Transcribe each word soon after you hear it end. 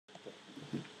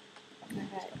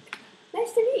Right.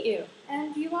 Nice to meet you.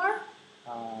 And you are?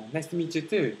 Nice to meet you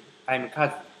too. I'm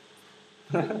Kaz.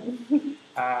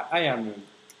 I am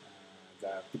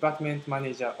the department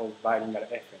manager of Bilingual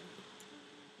FM.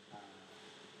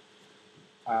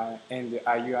 And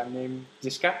your name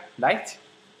Jessica, right?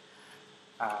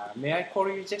 May I call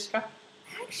you Jessica?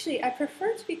 Actually, I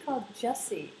prefer to be called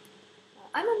Jessie.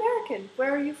 I'm American.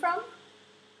 Where are you from?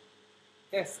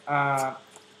 Yes, I'm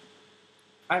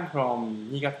from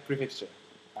Niigata Prefecture.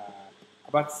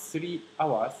 About 3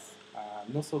 hours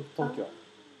north of Tokyo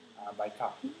by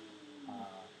car.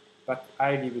 But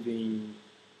I lived in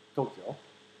Tokyo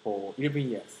for 11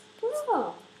 years.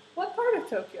 Oh, what part of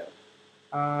Tokyo?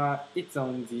 It's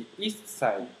on the east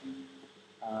side,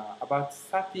 about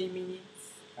 30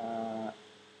 minutes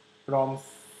from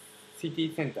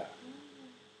city center.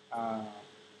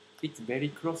 It's very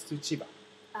close to Chiba.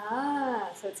 Ah,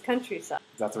 so it's countryside.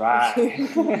 That's right.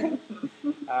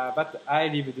 But I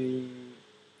lived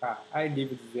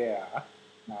there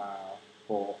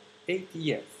for 8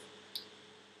 years.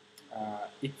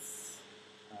 It's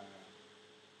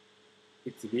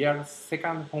real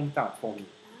second hometown for me.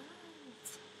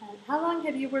 And how long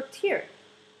have you worked here?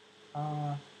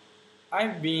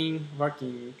 I've been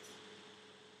working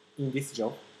in this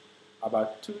job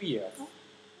about 2 years.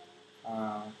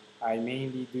 I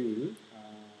mainly do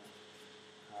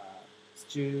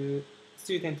student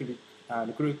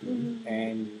recruitment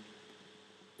and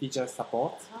teacher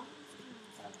support.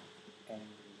 And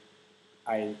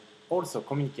I also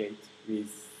communicate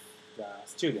with the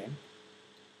student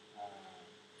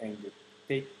and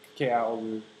take care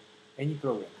of any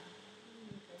problem.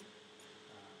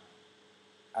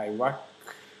 I work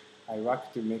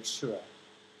to make sure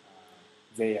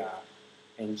they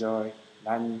enjoy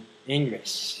learning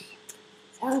English.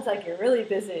 Sounds like you're really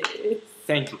busy.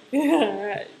 Thank you. All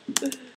right.